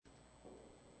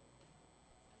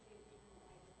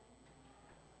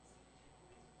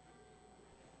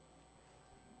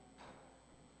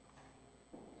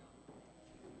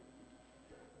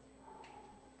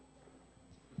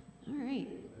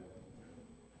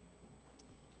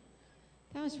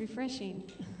That was refreshing.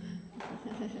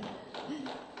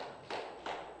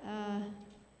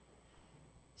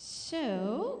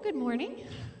 Good morning.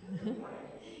 In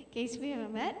case we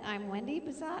haven't met, I'm Wendy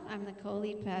Bazat. I'm the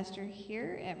co-lead pastor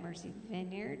here at Mercy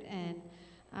Vineyard, and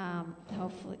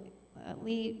hopefully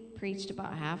Lee preached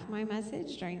about half my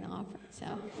message during the offering, so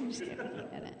I'm just going to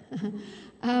keep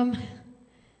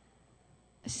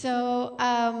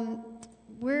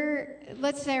it.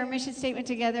 Let's say our mission statement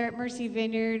together at Mercy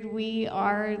Vineyard. We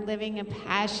are living a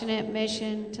passionate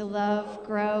mission to love,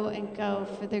 grow, and go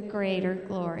for the greater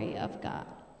glory of God.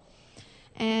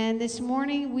 And this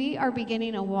morning, we are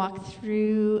beginning a walk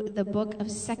through the book of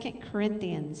 2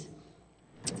 Corinthians.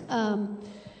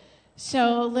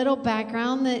 So a little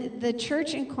background, the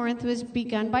church in Corinth was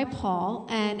begun by Paul,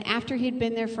 and after he'd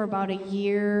been there for about a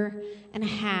year and a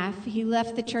half, he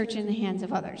left the church in the hands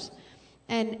of others.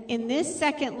 And in this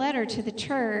second letter to the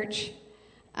church,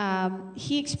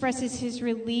 he expresses his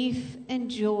relief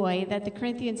and joy that the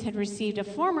Corinthians had received a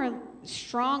former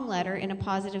strong letter in a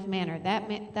positive manner.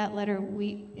 That letter,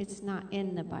 it's not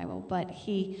in the Bible, but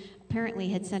he apparently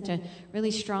had sent a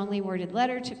really strongly worded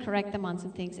letter to correct them on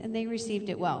some things, and they received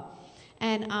it well.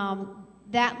 And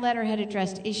that letter had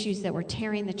addressed issues that were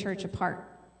tearing the church apart.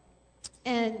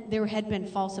 And there had been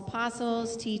false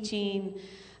apostles teaching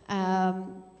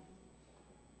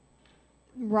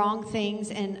wrong things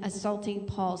and assaulting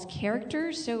Paul's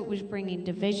character, so it was bringing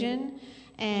division,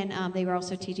 and they were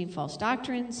also teaching false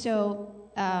doctrine. So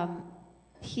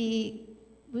he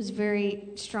was very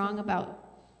strong about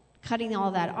cutting all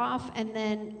that off. And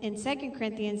then in 2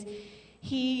 Corinthians,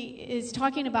 he is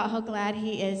talking about how glad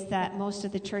he is that most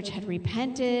of the church had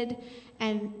repented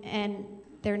and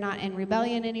they're not in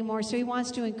rebellion anymore. So he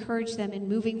wants to encourage them in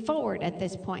moving forward at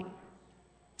this point.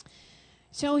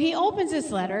 So he opens this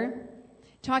letter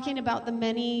talking about the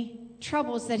many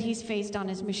troubles that he's faced on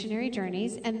his missionary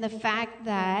journeys and the fact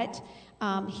that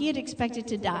he had expected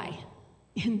to die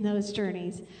in those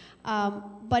journeys.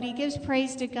 But he gives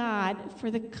praise to God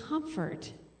for the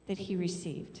comfort that he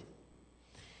received.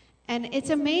 And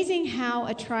it's amazing how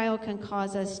a trial can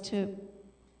cause us to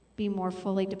be more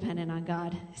fully dependent on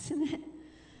God, isn't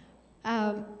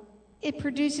it? It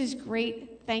produces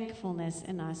great thankfulness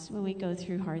in us when we go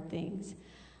through hard things.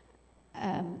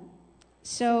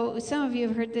 So some of you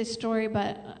have heard this story,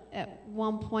 but at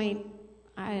one point,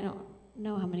 I don't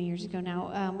know how many years ago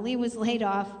now, Lee was laid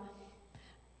off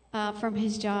from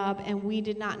his job, and we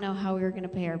did not know how we were going to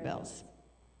pay our bills.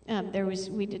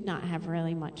 We did not have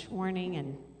really much warning,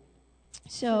 and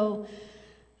so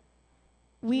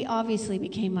we obviously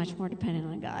became much more dependent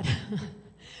on God.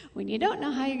 When you don't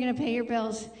know how you're going to pay your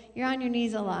bills, you're on your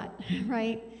knees a lot,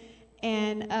 right?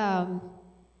 And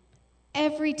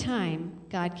every time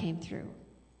God came through.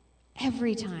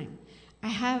 Every time. I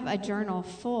have a journal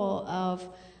full of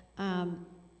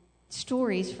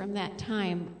stories from that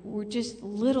time were just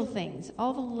little things,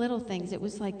 all the little things. It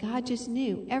was like God just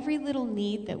knew. Every little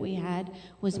need that we had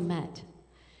was met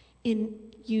in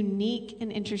unique and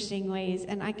interesting ways.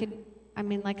 And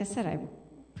like I said, I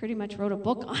pretty much wrote a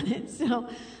book on it. So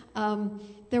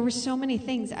there were so many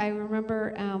things. I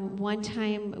remember one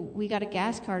time we got a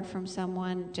gas card from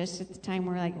someone just at the time.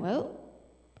 We're like, well,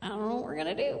 I don't know what we're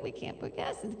going to do. We can't put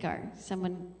gas in the car.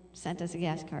 Someone sent us a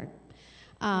gas card.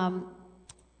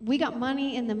 We got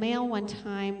money in the mail one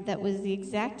time that was the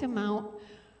exact amount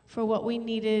for what we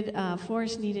needed.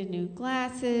 Forrest needed new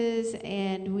glasses,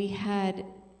 and we had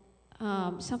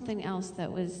something else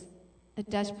that was a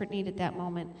desperate need at that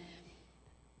moment.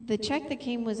 The check that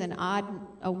came was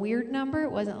a weird number.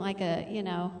 It wasn't like a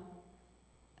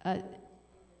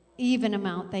even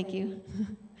amount, thank you.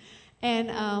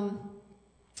 And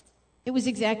it was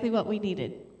exactly what we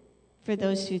needed for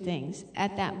those two things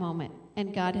at that moment.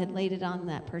 And God had laid it on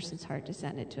that person's heart to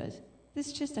send it to us. This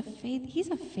is just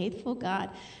He's a faithful God.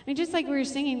 I mean, just like we were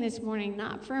singing this morning,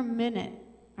 not for a minute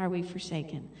are we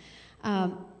forsaken.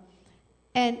 And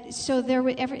so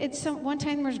one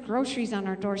time there was groceries on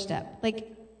our doorstep.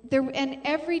 And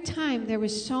every time there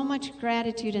was so much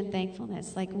gratitude and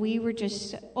thankfulness. Like we were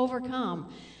just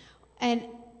overcome. And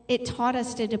it taught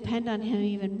us to depend on Him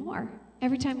even more.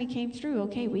 Every time He came through,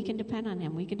 okay, we can depend on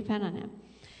Him. We can depend on Him.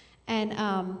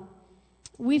 And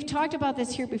we've talked about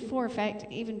this here before, in fact,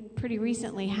 even pretty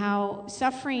recently, how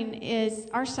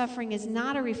our suffering is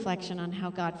not a reflection on how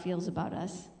God feels about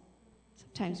us.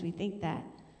 Sometimes we think that,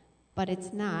 but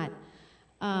it's not.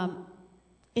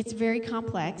 It's very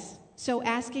complex. So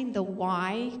asking the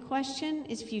why question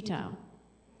is futile.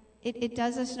 It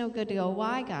does us no good to go,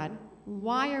 why, God?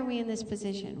 Why are we in this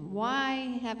position?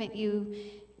 Why haven't you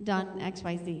done X,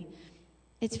 Y, Z?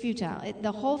 It's futile.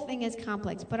 The whole thing is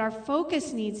complex, but our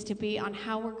focus needs to be on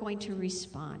how we're going to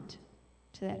respond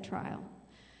to that trial.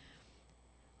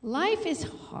 Life is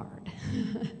hard.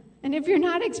 And if you're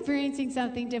not experiencing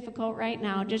something difficult right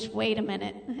now, just wait a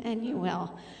minute, and you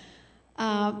will.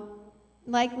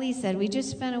 Like Lee said, we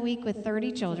just spent a week with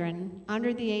 30 children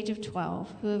under the age of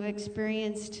 12 who have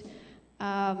experienced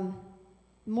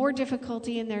more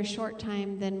difficulty in their short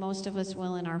time than most of us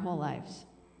will in our whole lives.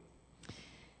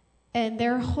 And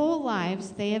their whole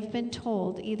lives, they have been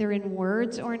told, either in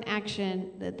words or in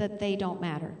action, that they don't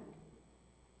matter,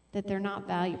 that they're not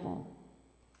valuable.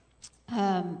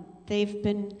 They've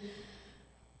been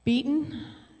beaten,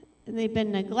 they've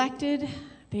been neglected,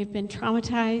 they've been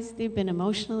traumatized, they've been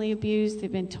emotionally abused, they've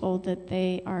been told that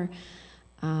they are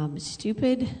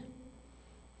stupid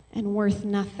and worth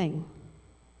nothing.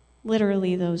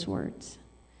 Literally those words.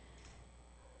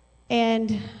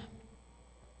 And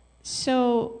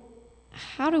so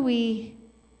how do we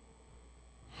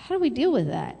deal with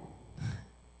that?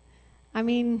 I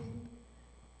mean,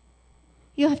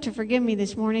 you'll have to forgive me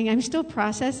this morning. I'm still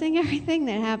processing everything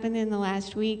that happened in the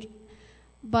last week,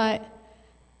 but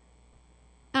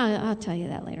I'll tell you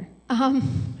that later. We're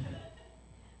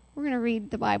going to read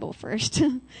the Bible first.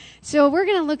 So we're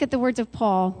going to look at the words of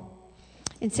Paul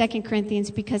in 2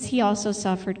 Corinthians because he also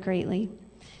suffered greatly.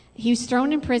 He was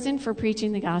thrown in prison for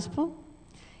preaching the gospel.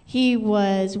 He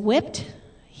was whipped.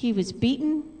 He was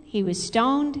beaten. He was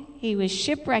stoned. He was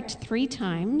shipwrecked 3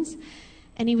 times.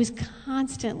 And he was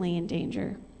constantly in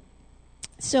danger.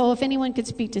 So if anyone could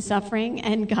speak to suffering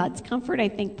and God's comfort, I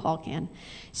think Paul can.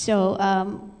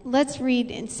 So let's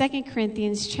read in 2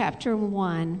 Corinthians chapter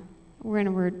 1. We're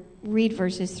going to read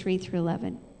verses 3 through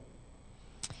 11.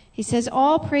 He says,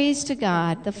 "All praise to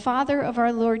God, the Father of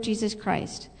our Lord Jesus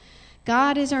Christ.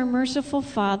 God is our merciful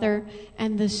Father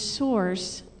and the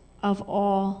source of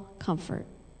all comfort.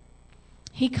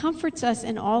 He comforts us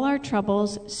in all our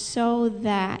troubles so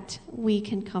that we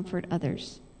can comfort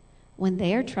others. When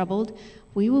they are troubled,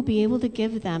 we will be able to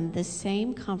give them the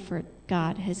same comfort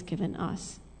God has given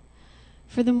us.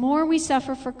 For the more we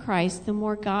suffer for Christ, the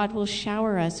more God will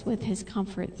shower us with his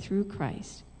comfort through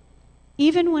Christ.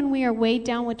 Even when we are weighed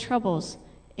down with troubles,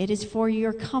 it is for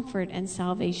your comfort and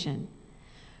salvation.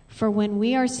 For when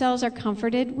we ourselves are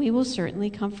comforted, we will certainly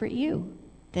comfort you.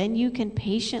 Then you can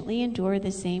patiently endure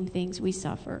the same things we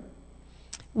suffer.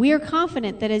 We are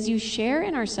confident that as you share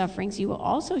in our sufferings, you will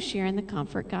also share in the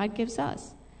comfort God gives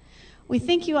us. We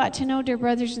think you ought to know, dear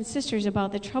brothers and sisters,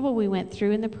 about the trouble we went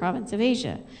through in the province of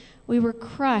Asia. We were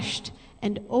crushed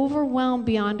and overwhelmed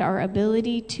beyond our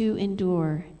ability to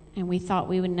endure, and we thought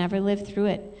we would never live through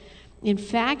it. In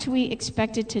fact, we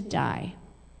expected to die.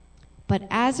 But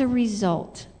as a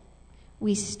result,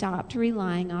 we stopped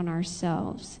relying on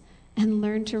ourselves and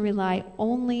learned to rely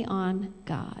only on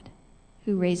God,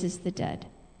 who raises the dead.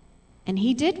 And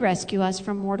he did rescue us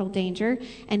from mortal danger,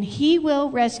 and he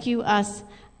will rescue us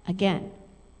again.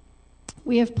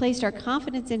 We have placed our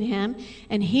confidence in him,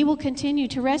 and he will continue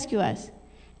to rescue us.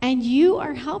 And you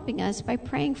are helping us by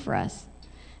praying for us.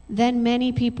 Then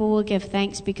many people will give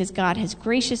thanks because God has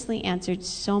graciously answered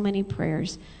so many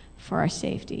prayers for our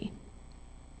safety."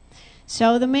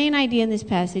 So the main idea in this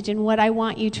passage, and what I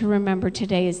want you to remember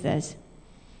today, is this: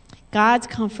 God's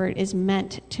comfort is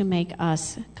meant to make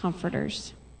us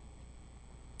comforters.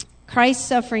 Christ's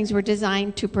sufferings were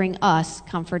designed to bring us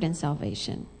comfort and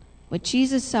salvation. What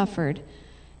Jesus suffered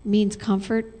means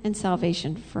comfort and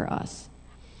salvation for us.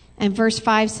 And verse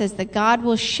 5 says that God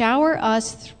will shower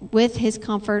us with his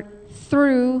comfort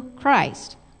through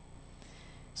Christ.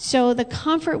 So the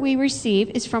comfort we receive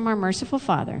is from our merciful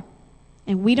Father.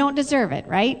 And we don't deserve it,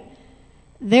 right?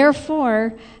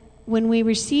 Therefore, when we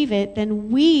receive it,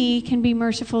 then we can be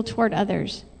merciful toward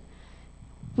others.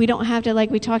 We don't have to,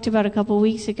 like we talked about a couple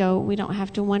weeks ago, we don't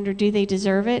have to wonder, do they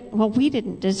deserve it? Well, we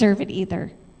didn't deserve it either.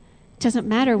 It doesn't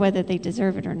matter whether they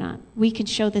deserve it or not. We can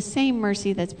show the same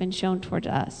mercy that's been shown toward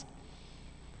us.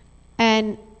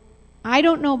 And I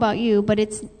don't know about you, but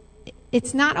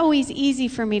it's not always easy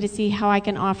for me to see how I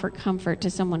can offer comfort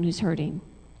to someone who's hurting.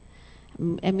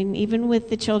 I mean, even with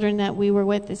the children that we were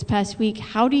with this past week,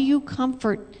 how do you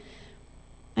comfort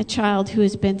a child who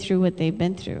has been through what they've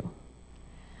been through?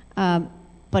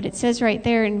 But it says right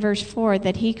there in verse 4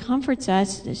 that he comforts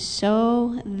us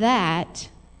so that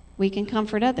we can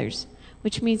comfort others,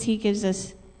 which means he gives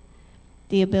us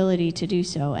the ability to do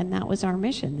so. And that was our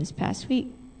mission this past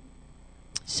week.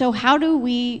 So how do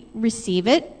we receive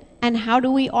it and how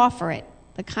do we offer it?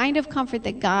 The kind of comfort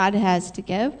that God has to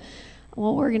give.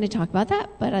 Well, we're going to talk about that,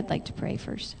 but I'd like to pray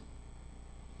first.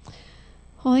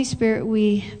 Holy Spirit,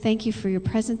 we thank you for your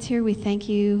presence here. We thank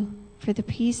you for the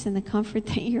peace and the comfort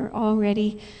that you're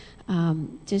already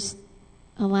just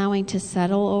allowing to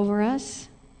settle over us.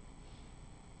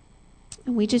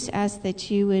 And we just ask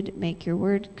that you would make your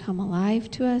word come alive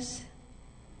to us,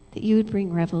 that you would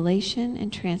bring revelation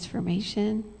and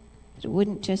transformation, that it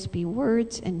wouldn't just be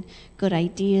words and good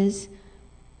ideas,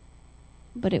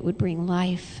 but it would bring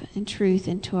life and truth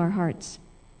into our hearts.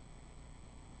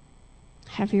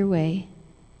 Have your way.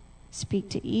 Speak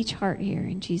to each heart here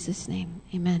in Jesus' name.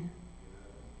 Amen.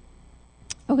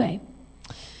 Okay.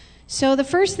 So the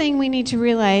first thing we need to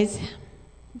realize,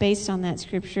 based on that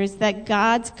scripture, is that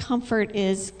God's comfort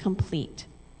is complete.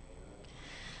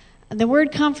 The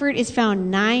word comfort is found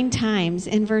 9 times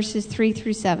in verses 3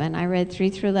 through 7. I read 3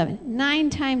 through 11. 9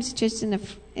 times just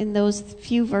in those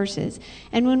few verses.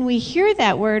 And when we hear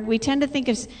that word, we tend to think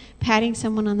of patting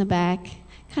someone on the back,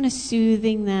 kind of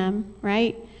soothing them,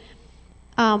 right?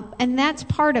 And that's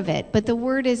part of it, but the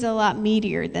word is a lot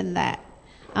meatier than that.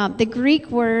 The Greek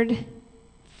word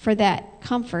for that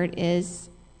comfort is,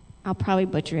 I'll probably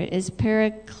butcher it, is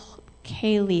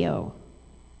parakaleo.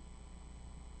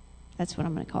 That's what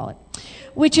I'm going to call it.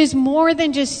 Which is more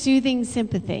than just soothing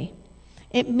sympathy.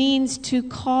 It means to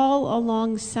call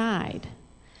alongside.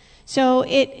 So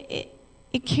it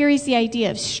carries the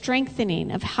idea of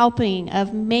strengthening, of helping,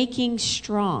 of making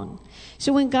strong.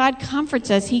 So when God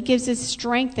comforts us, he gives us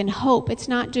strength and hope. It's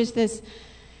not just this,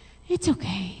 it's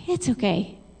okay, it's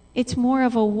okay. It's more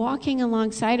of a walking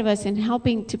alongside of us and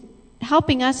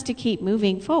helping us to keep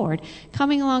moving forward,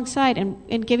 coming alongside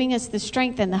and giving us the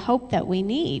strength and the hope that we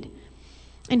need.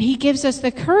 And he gives us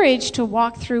the courage to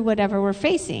walk through whatever we're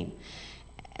facing.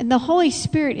 And the Holy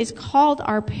Spirit is called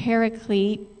our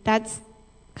Paraclete. That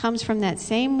comes from that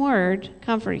same word,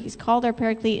 comfort. He's called our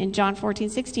Paraclete in John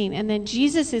 14:16. And then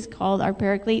Jesus is called our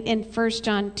Paraclete in 1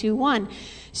 John 2:1.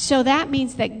 So that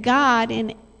means that God,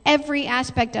 in every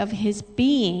aspect of his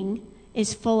being,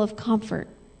 is full of comfort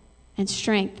and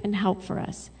strength and help for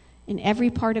us in every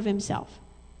part of himself.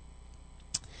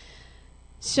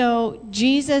 So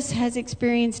Jesus has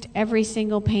experienced every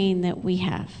single pain that we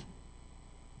have.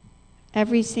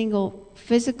 Every single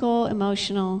physical,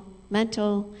 emotional,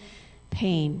 mental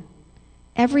pain.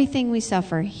 Everything we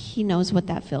suffer, he knows what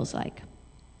that feels like.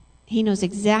 He knows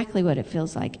exactly what it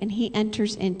feels like, and he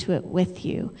enters into it with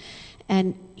you.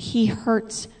 And he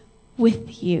hurts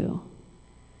with you.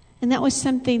 And that was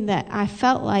something that I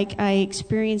felt like I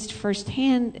experienced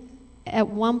firsthand at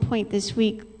one point this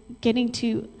week, getting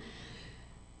to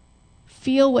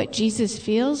feel what Jesus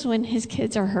feels when his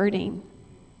kids are hurting.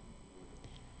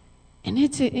 And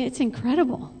it's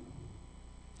incredible.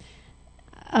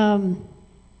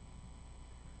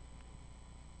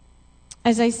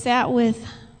 As I sat with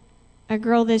a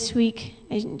girl this week,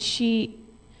 and she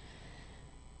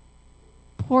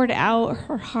poured out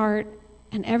her heart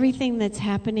and everything that's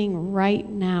happening right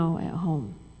now at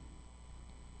home.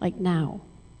 Like now.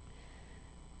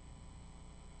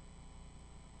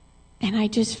 And I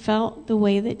just felt the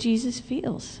way that Jesus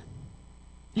feels.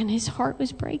 And his heart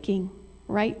was breaking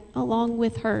right along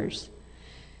with hers.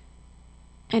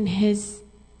 And he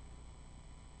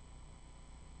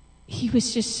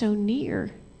was just so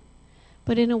near.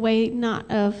 But in a way not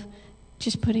of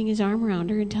just putting his arm around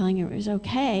her and telling her it was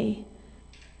okay,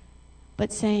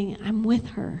 but saying, I'm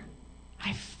with her.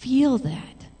 I feel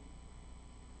that.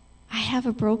 I have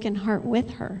a broken heart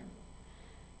with her.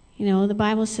 You know, the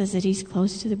Bible says that he's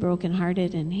close to the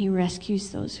brokenhearted and he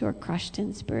rescues those who are crushed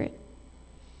in spirit.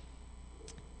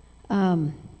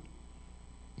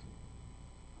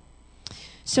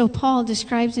 So Paul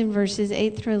describes in verses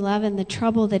 8 through 11 the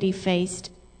trouble that he faced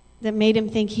that made him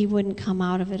think he wouldn't come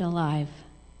out of it alive.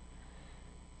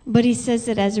 But he says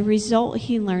that as a result,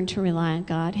 he learned to rely on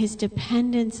God. His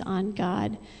dependence on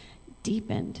God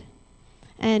deepened.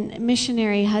 And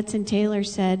missionary Hudson Taylor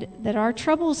said that our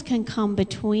troubles can come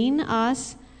between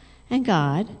us and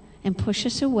God and push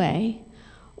us away,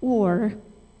 or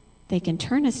they can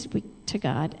turn us to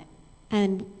God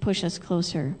and push us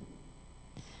closer.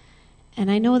 And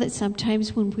I know that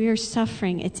sometimes when we're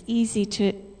suffering, it's easy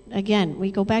to, again, we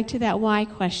go back to that why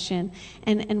question,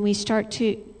 and we start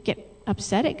to get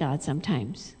upset at God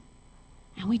sometimes.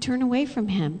 And we turn away from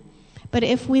him. But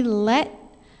if we let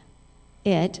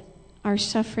it, our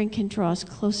suffering can draw us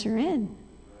closer in.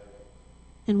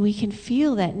 And we can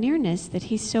feel that nearness that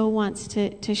he so wants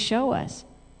to show us.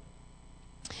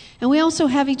 And we also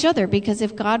have each other, because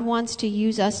if God wants to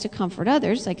use us to comfort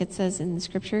others, like it says in the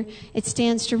scripture, it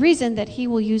stands to reason that he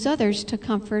will use others to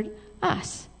comfort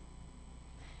us.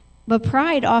 But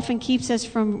pride often keeps us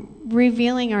from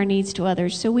revealing our needs to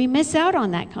others, so we miss out on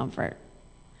that comfort.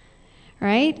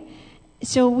 Right?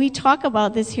 So we talk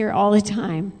about this here all the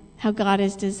time. how God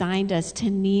has designed us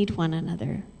to need one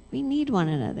another. We need one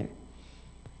another.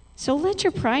 So let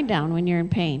your pride down when you're in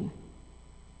pain.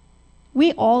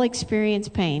 We all experience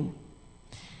pain.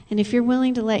 And if you're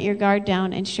willing to let your guard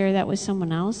down and share that with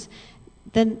someone else,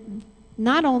 then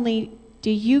not only do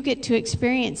you get to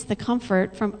experience the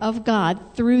comfort of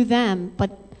God through them,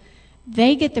 but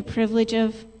they get the privilege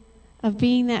of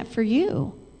being that for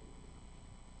you.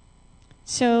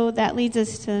 So that leads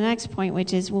us to the next point,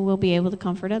 which is we'll be able to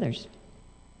comfort others.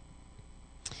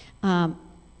 I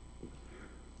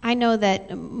know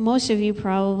that most of you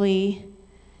probably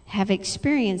have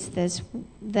experienced this,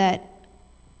 that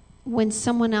when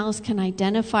someone else can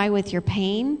identify with your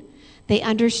pain, they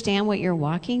understand what you're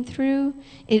walking through,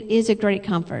 it is a great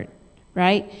comfort,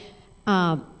 right?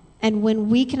 And when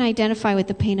we can identify with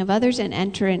the pain of others and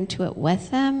enter into it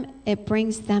with them, it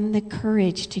brings them the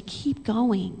courage to keep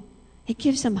going. It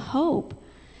gives them hope.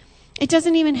 It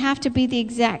doesn't even have to be the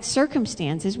exact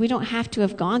circumstances. We don't have to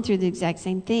have gone through the exact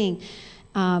same thing.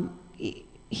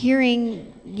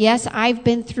 Hearing, yes, I've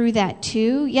been through that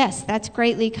too. Yes, that's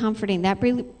greatly comforting. That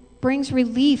brings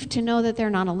relief to know that they're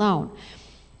not alone.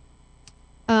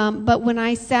 But when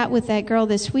I sat with that girl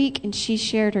this week and she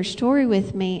shared her story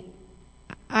with me,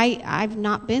 I've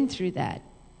not been through that.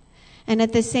 And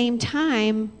at the same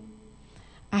time,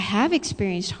 I have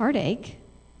experienced heartache.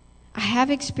 I have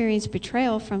experienced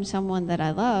betrayal from someone that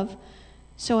I love,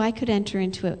 so I could enter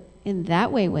into it in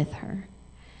that way with her.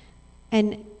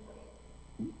 And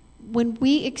when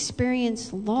we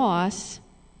experience loss,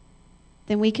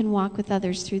 then we can walk with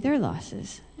others through their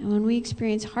losses. And when we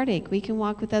experience heartache, we can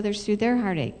walk with others through their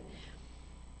heartache.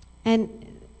 And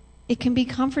it can be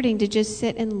comforting to just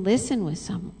sit and listen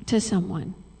to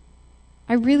someone.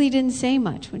 I really didn't say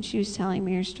much when she was telling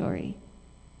me her story.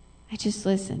 I just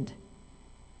listened.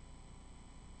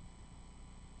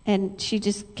 And she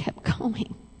just kept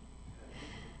going.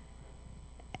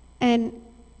 And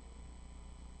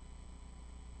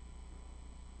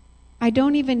I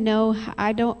don't even know,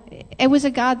 it was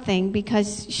a God thing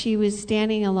because she was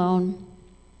standing alone.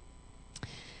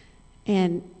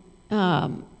 And,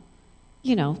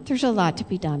 there's a lot to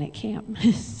be done at camp.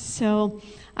 So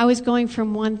I was going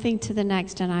from one thing to the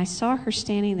next, and I saw her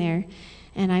standing there,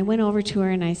 and I went over to her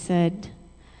and I said,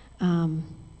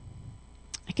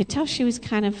 I could tell she was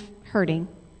kind of hurting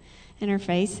in her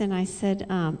face, and I said,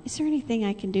 is there anything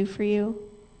I can do for you?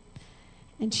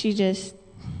 And she just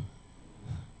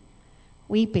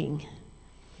weeping.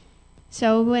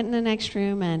 So we went in the next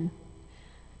room,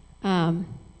 and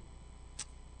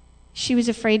she was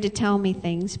afraid to tell me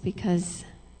things because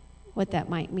what that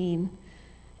might mean.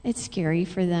 It's scary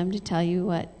for them to tell you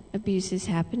what abuse is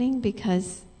happening,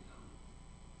 because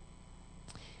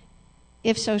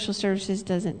if social services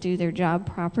doesn't do their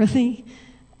job properly,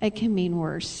 it can mean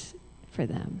worse for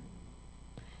them.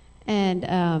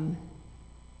 And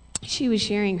she was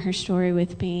sharing her story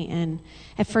with me, and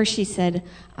at first she said,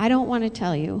 I don't want to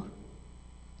tell you.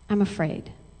 I'm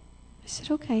afraid. I said,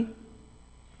 okay,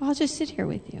 well, I'll just sit here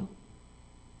with you.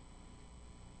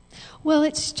 Well,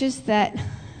 it's just that,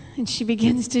 and she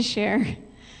begins to share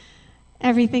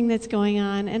everything that's going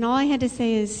on, and all I had to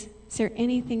say is there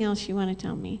anything else you want to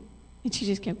tell me? And she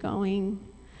just kept going.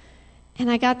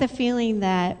 And I got the feeling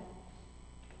that,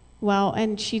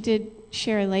 and she did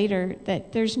share later,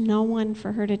 that there's no one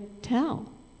for her to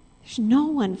tell. There's no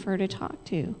one for her to talk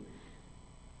to.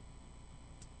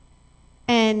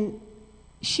 And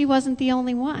she wasn't the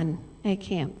only one at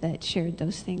camp that shared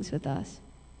those things with us.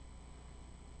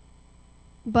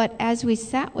 But as we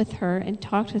sat with her and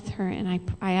talked with her, and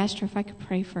I asked her if I could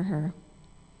pray for her,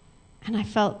 and I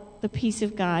felt the peace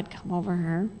of God come over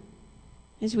her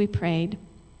as we prayed.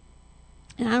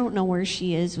 And I don't know where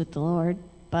she is with the Lord,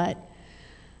 but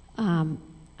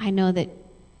I know that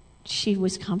she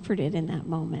was comforted in that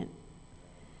moment.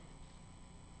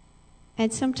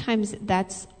 And sometimes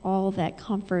that's all that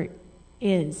comfort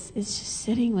is just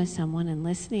sitting with someone and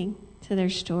listening to their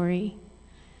story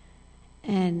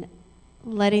and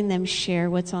letting them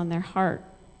share what's on their heart.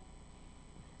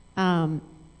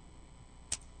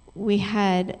 We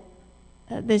had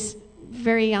this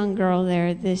very young girl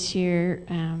there this year.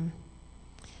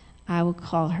 I will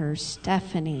call her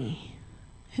Stephanie.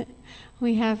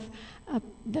 We have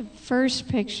the first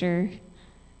picture,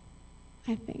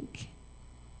 I think.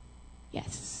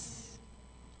 Yes.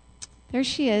 There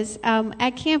she is.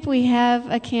 At camp, we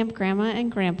have a camp grandma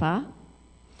and grandpa.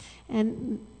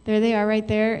 And there they are right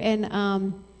there.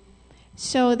 And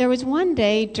so there was one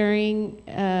day during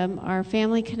our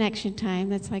family connection time,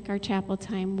 that's like our chapel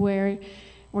time, where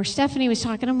Stephanie was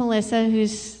talking to Melissa,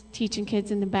 who's teaching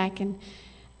kids in the back,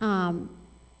 and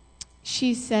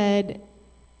she said,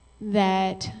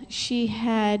 that she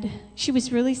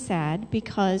was really sad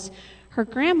because her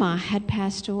grandma had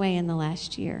passed away in the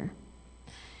last year.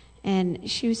 And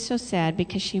she was so sad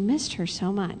because she missed her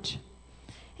so much.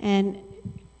 And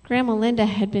Grandma Linda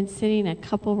had been sitting a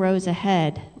couple rows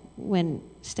ahead when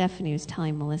Stephanie was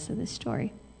telling Melissa this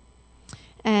story.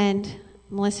 And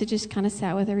Melissa just kind of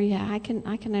sat with her. Yeah, I can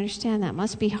understand that.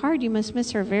 Must be hard. You must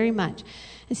miss her very much.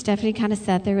 And Stephanie kind of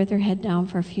sat there with her head down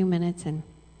for a few minutes. And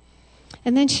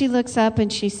then she looks up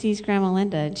and she sees Grandma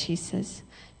Linda and she says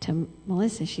to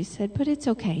Melissa, she said, "But it's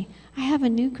okay. I have a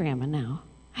new grandma now.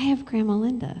 I have Grandma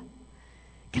Linda.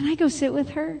 Can I go sit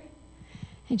with her?"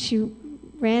 And she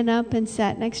ran up and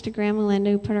sat next to Grandma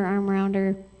Linda, who put her arm around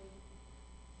her.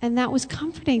 And that was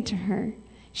comforting to her.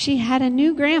 She had a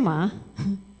new grandma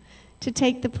to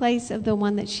take the place of the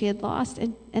one that she had lost.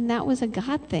 And that was a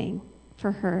God thing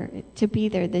for her to be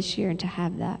there this year and to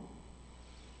have that.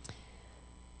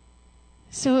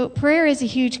 So prayer is a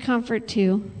huge comfort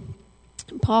too.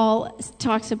 Paul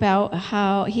talks about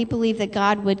how he believed that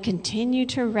God would continue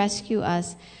to rescue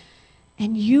us.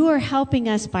 And you are helping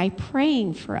us by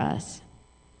praying for us.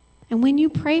 And when you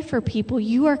pray for people,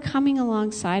 you are coming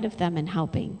alongside of them and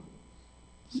helping.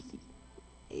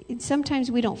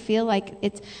 Sometimes we don't feel like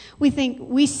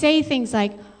we say things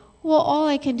like, well, all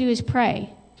I can do is pray.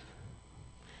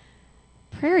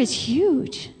 Prayer is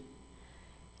huge.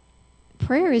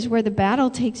 Prayer is where the battle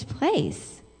takes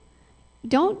place.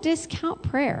 Don't discount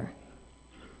prayer.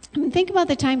 I mean, think about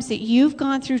the times that you've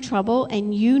gone through trouble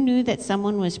and you knew that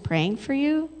someone was praying for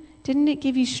you. Didn't it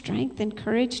give you strength and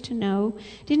courage to know?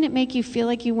 Didn't it make you feel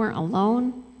like you weren't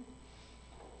alone?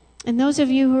 And those of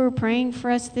you who were praying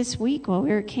for us this week while we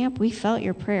were at camp, we felt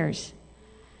your prayers.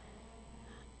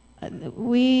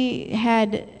 We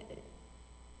had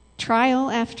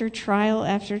trial after trial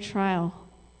after trial,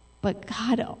 but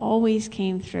God always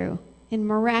came through in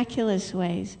miraculous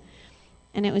ways.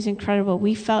 And it was incredible.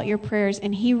 We felt your prayers,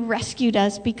 and He rescued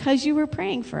us because you were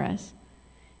praying for us.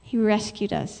 He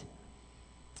rescued us.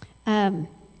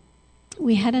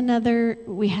 We had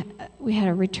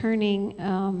a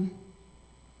returning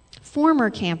former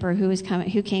camper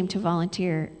who came to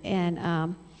volunteer,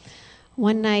 and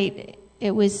one night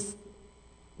it was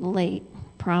late,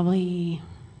 probably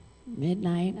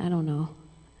midnight, I don't know,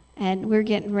 and we're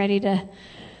getting ready to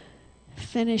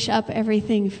finish up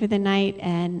everything for the night,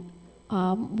 and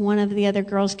one of the other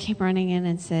girls came running in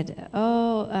and said,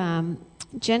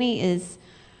 Jenny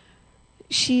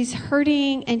she's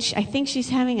hurting, and I think she's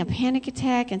having a panic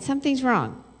attack, and something's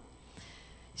wrong.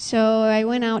 So I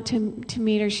went out to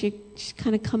meet her. She's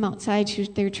kind of come outside.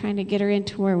 They were trying to get her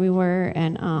into where we were,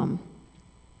 and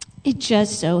it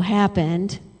just so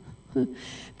happened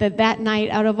that night,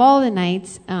 out of all the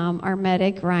nights, our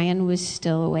medic, Ryan, was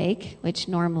still awake, which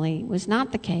normally was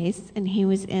not the case, and he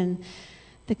was in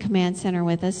the command center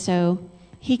with us. So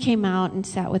he came out and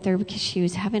sat with her because she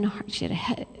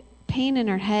had pain in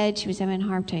her head. She was having a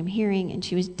hard time hearing, and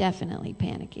she was definitely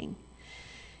panicking.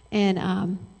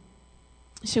 And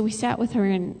so we sat with her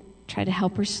and tried to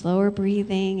help her slow her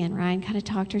breathing, and Ryan kind of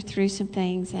talked her through some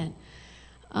things, and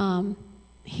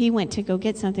he went to go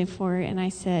get something for her, and I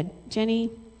said,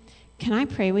 Jenny, can I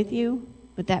pray with you?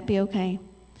 Would that be okay?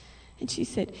 And she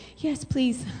said, yes,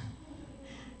 please.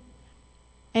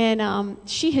 And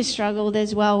she has struggled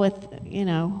as well with,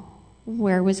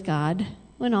 where was God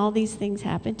when all these things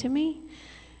happened to me?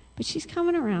 But she's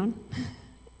coming around.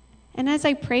 And as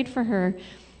I prayed for her,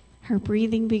 her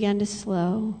breathing began to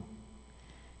slow.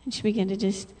 And she began to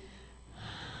just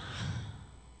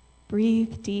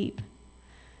breathe deep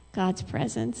God's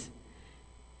presence.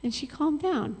 And she calmed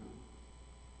down.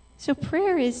 So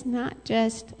prayer is not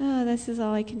just, this is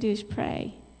all I can do is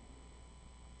pray.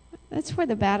 That's where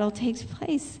the battle takes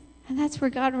place. And that's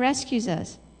where God rescues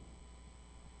us.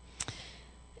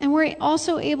 And we're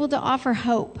also able to offer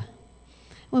hope.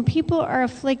 When people are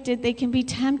afflicted, they can be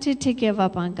tempted to give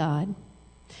up on God.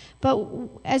 But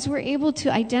as we're able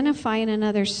to identify in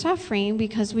another's suffering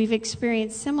because we've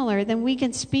experienced similar, then we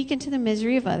can speak into the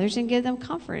misery of others and give them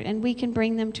comfort, and we can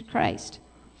bring them to Christ.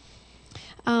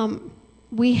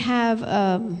 We have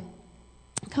a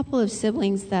couple of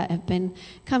siblings that have been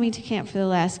coming to camp for the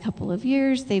last couple of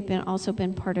years. They've also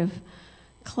been part of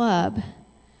club,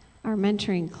 our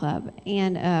mentoring club,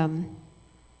 and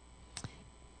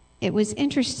it was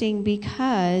interesting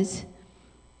because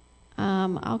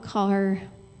I'll call her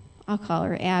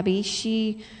Abby.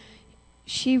 She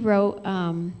wrote,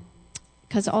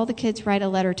 because all the kids write a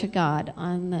letter to God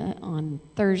on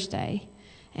Thursday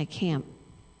at camp,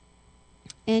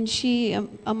 and she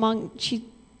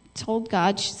told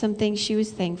God some things she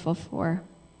was thankful for,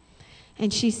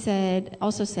 And she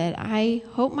also said, I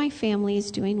hope my family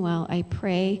is doing well. I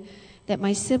pray that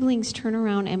my siblings turn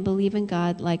around and believe in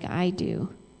God like I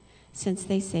do, since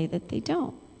they say that they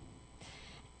don't.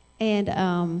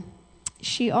 And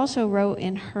she also wrote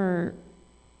in her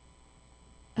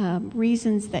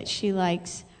reasons that she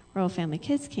likes Royal Family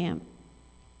Kids Camp.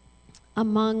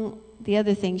 Among the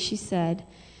other things she said,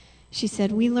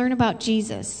 we learn about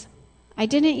Jesus. I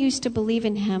didn't used to believe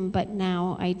in him, but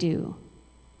now I do.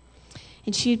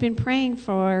 And she had been praying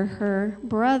for her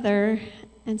brother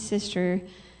and sister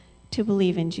to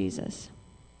believe in Jesus.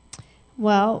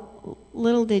 Well,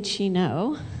 little did she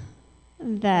know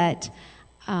that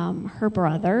her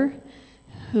brother,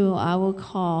 who I will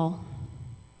call,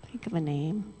 think of a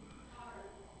name.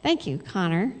 Thank you,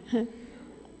 Connor.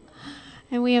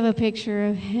 And we have a picture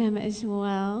of him as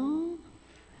well.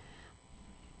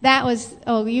 That was,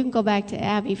 you can go back to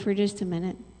Abby for just a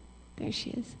minute. There she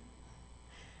is.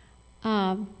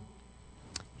 So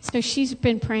she's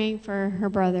been praying for her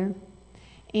brother.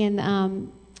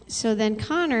 And so then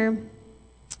Connor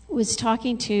was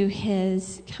talking to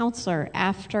his counselor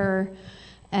after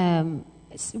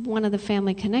one of the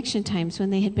family connection times when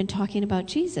they had been talking about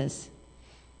Jesus.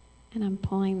 And I'm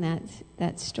pulling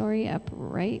that story up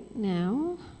right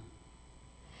now.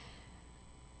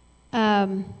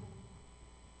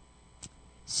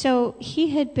 So he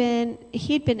had been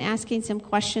asking some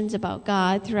questions about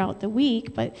God throughout the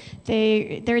week, but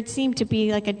there seemed to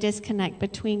be like a disconnect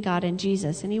between God and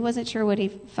Jesus, and he wasn't sure what he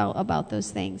felt about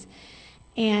those things.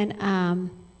 And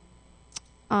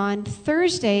on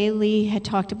Thursday, Lee had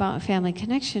talked about Family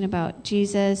Connection, about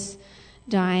Jesus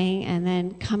dying and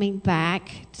then coming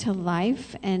back to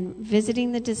life and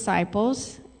visiting the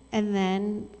disciples and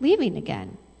then leaving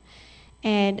again.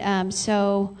 And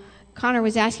so Connor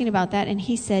was asking about that, and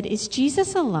he said, is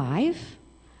Jesus alive?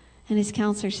 And his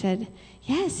counselor said,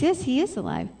 yes, he is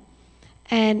alive.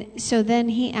 And so then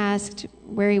he asked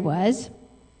where he was.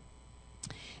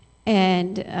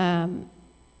 And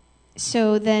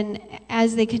so then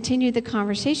as they continued the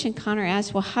conversation, Connor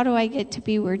asked, well, how do I get to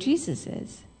be where Jesus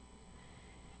is?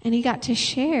 And he got to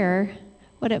share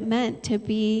what it meant to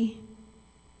be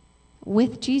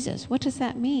with Jesus. What does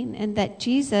that mean? And that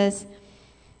Jesus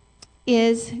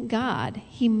is God.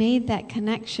 He made that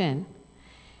connection.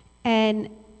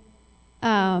 And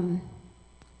the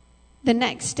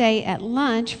next day at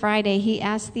lunch, Friday, he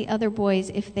asked the other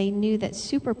boys if they knew that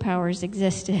superpowers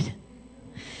existed.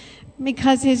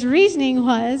 Because his reasoning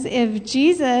was, if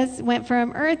Jesus went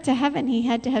from earth to heaven, he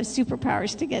had to have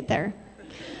superpowers to get there.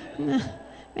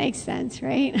 Makes sense,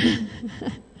 right?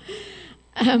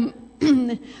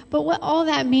 But what all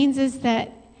that means is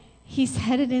that he's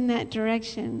headed in that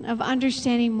direction of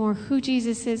understanding more who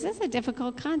Jesus is. That's a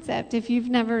difficult concept if you've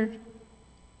never,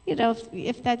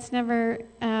 if that's never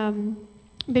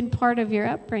been part of your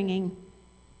upbringing.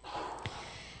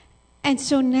 And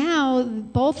so now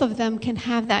both of them can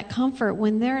have that comfort.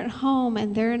 When they're at home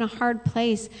and they're in a hard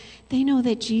place, they know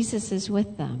that Jesus is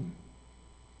with them.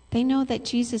 They know that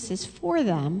Jesus is for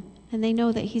them, and they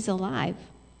know that he's alive.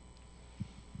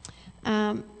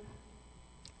 And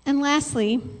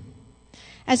lastly,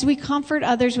 as we comfort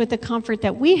others with the comfort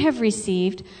that we have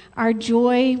received, our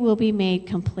joy will be made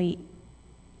complete.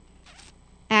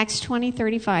 Acts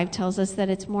 20:35 tells us that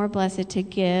it's more blessed to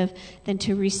give than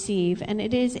to receive. And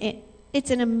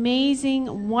it's an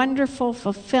amazing, wonderful,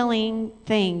 fulfilling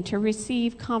thing to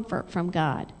receive comfort from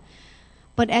God.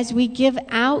 But as we give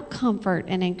out comfort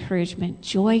and encouragement,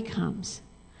 joy comes.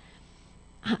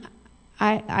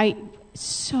 I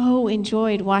so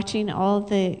enjoyed watching all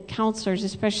the counselors,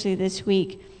 especially this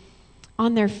week.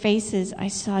 On their faces, I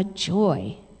saw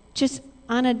joy, just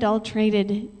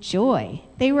unadulterated joy.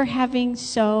 They were having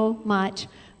so much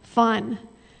fun.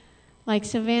 Like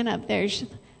Savannah up there,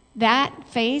 that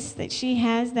face that she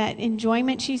has, that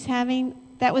enjoyment she's having,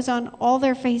 that was on all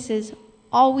their faces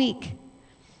all week.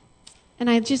 And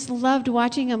I just loved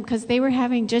watching them because they were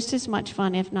having just as much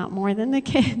fun, if not more, than the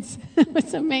kids. It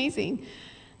was amazing.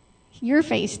 Your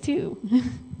face, too.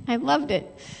 I loved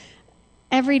it.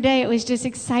 Every day it was just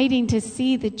exciting to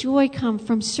see the joy come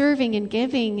from serving and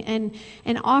giving and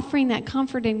offering that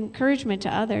comfort and encouragement to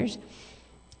others.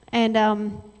 And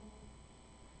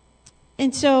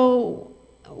so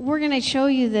we're going to show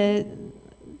you the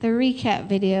recap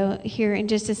video here in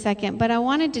just a second. But I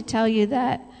wanted to tell you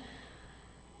that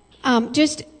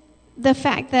just the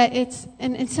fact that it's,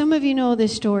 and some of you know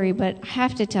this story, but I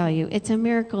have to tell you, it's a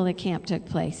miracle that camp took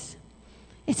place.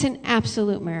 It's an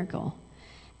absolute miracle.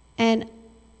 And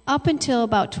up until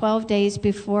about 12 days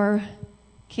before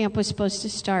camp was supposed to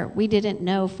start, we didn't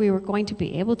know if we were going to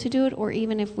be able to do it or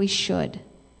even if we should.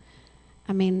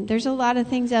 I mean, there's a lot of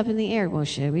things up in the air. Well,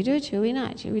 should we do it? Should we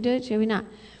not? Should we do it? Should we not?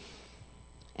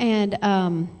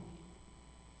 And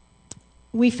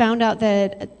we found out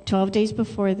that 12 days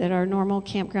before that our normal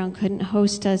campground couldn't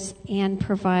host us and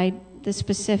provide the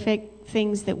specific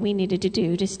things that we needed to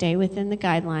do to stay within the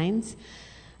guidelines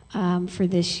for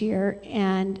this year.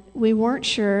 And we weren't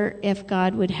sure if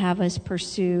God would have us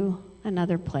pursue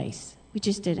another place. We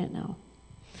just didn't know.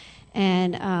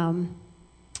 And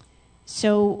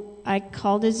so I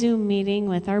called a Zoom meeting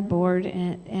with our board,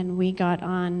 and we got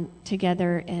on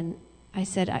together, and I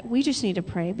said, we just need to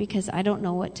pray because I don't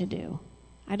know what to do.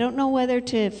 I don't know whether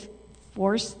to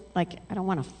force, I don't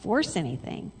want to force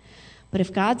anything. But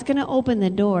if God's going to open the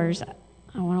doors,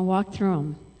 I want to walk through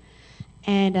them.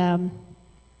 And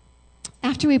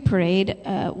after we prayed,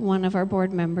 one of our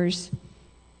board members,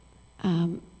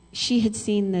 she had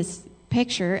seen this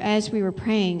picture as we were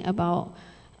praying about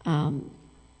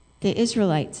the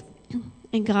Israelites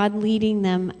and God leading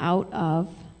them out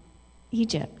of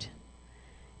Egypt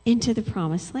into the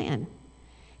promised land.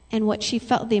 And what she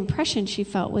felt, the impression she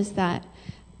felt was that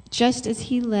just as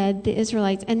he led the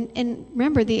Israelites, and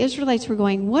remember, the Israelites were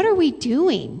going, what are we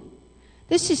doing?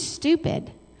 This is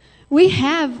stupid. We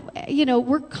have,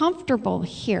 we're comfortable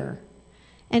here.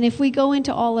 And if we go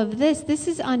into all of this, this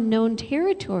is unknown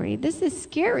territory. This is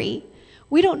scary.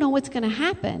 We don't know what's going to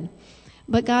happen.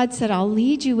 But God said, I'll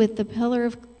lead you with the pillar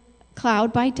of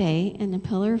cloud by day and the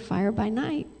pillar of fire by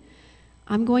night.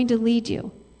 I'm going to lead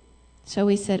you. So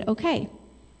we said, okay.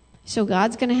 So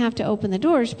God's going to have to open the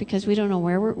doors because we don't know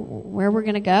where we're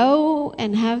going to go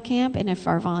and have camp, and if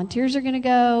our volunteers are going to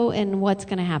go, and what's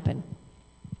going to happen.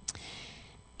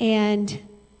 And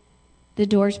the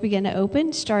doors began to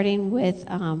open, starting with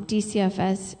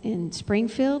DCFS in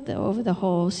Springfield, over the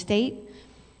whole state,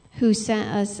 who sent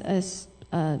us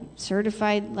a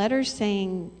certified letter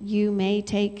saying you may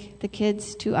take the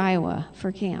kids to Iowa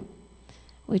for camp,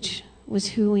 which was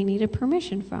who we needed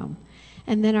permission from.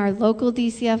 And then our local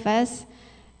DCFS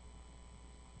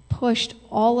pushed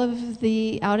all of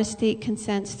the out-of-state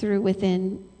consents through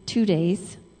within 2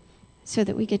 days so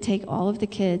that we could take all of the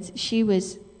kids. She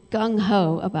was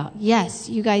gung-ho about, yes,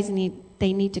 you guys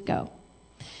they need to go.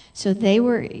 So they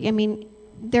were,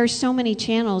 there's so many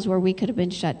channels where we could have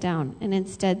been shut down, and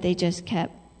instead they just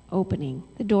kept opening.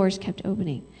 The doors kept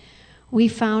opening. We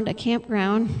found a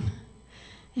campground.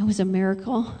 It was a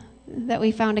miracle that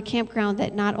we found a campground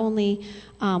that not only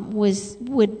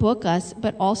would book us,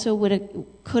 but also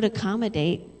could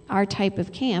accommodate our type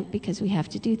of camp because we have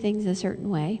to do things a certain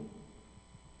way.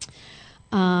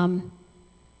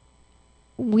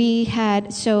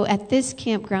 So at this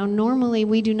campground, normally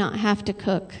we do not have to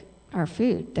cook our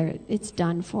food. It's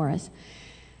done for us.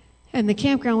 And the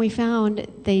campground we found,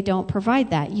 they don't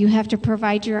provide that. You have to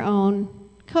provide your own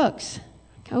cooks.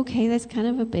 Okay, that's kind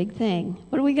of a big thing.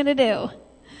 What are we going to do?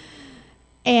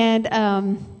 And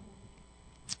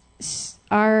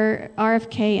our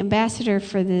RFK ambassador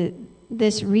for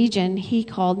this region, he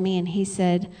called me and he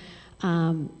said,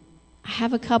 I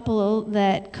have a couple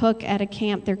that cook at a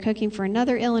camp. They're cooking for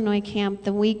another Illinois camp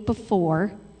the week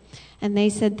before, and they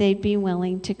said they'd be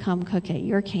willing to come cook at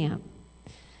your camp.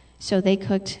 So they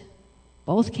cooked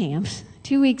both camps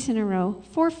 2 weeks in a row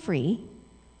for free,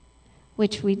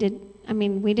 which we did.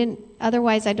 We didn't,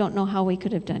 otherwise I don't know how we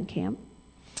could have done camp.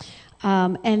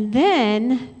 And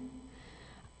then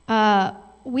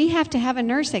we have to have a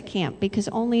nurse at camp because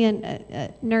only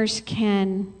a nurse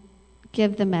can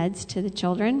give the meds to the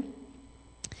children.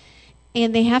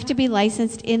 And they have to be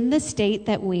licensed in the state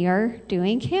that we are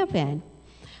doing camp in.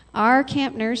 Our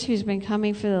camp nurse, who's been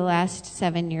coming for the last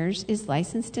 7 years, is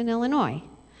licensed in Illinois.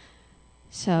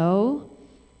 So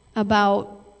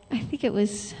I think it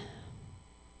was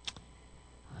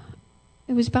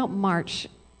about March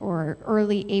or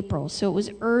early April. So it was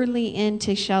early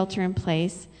into shelter in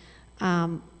place.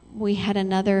 We had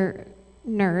another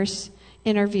nurse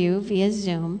interview via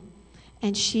Zoom,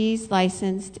 and she's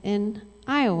licensed in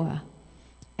Iowa.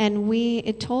 And we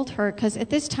told her, because at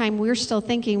this time we were still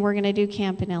thinking we're going to do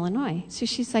camp in Illinois. So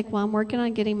she's like, well, I'm working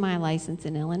on getting my license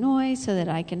in Illinois so that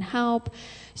I can help,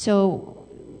 so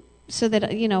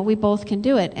that, we both can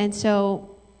do it. And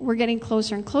so we're getting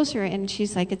closer and closer, and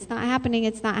she's like, it's not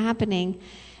happening.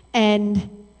 And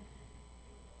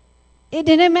it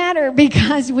didn't matter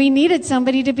because we needed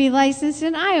somebody to be licensed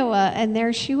in Iowa, and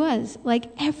there she was.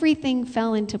 Everything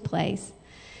fell into place.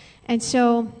 And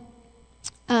so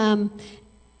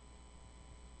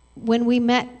when we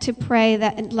met to pray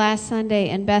that last Sunday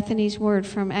in Bethany's word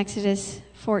from Exodus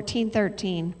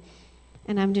 14:13,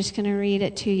 and I'm just going to read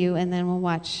it to you and then we'll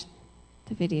watch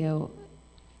the video,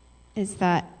 is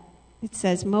that it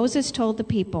says, Moses told the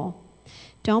people,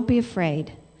 Don't be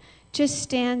afraid. Just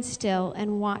stand still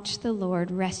and watch the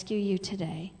Lord rescue you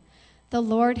today. The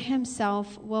Lord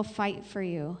himself will fight for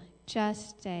you.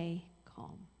 Just stay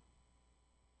calm.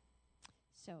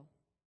 So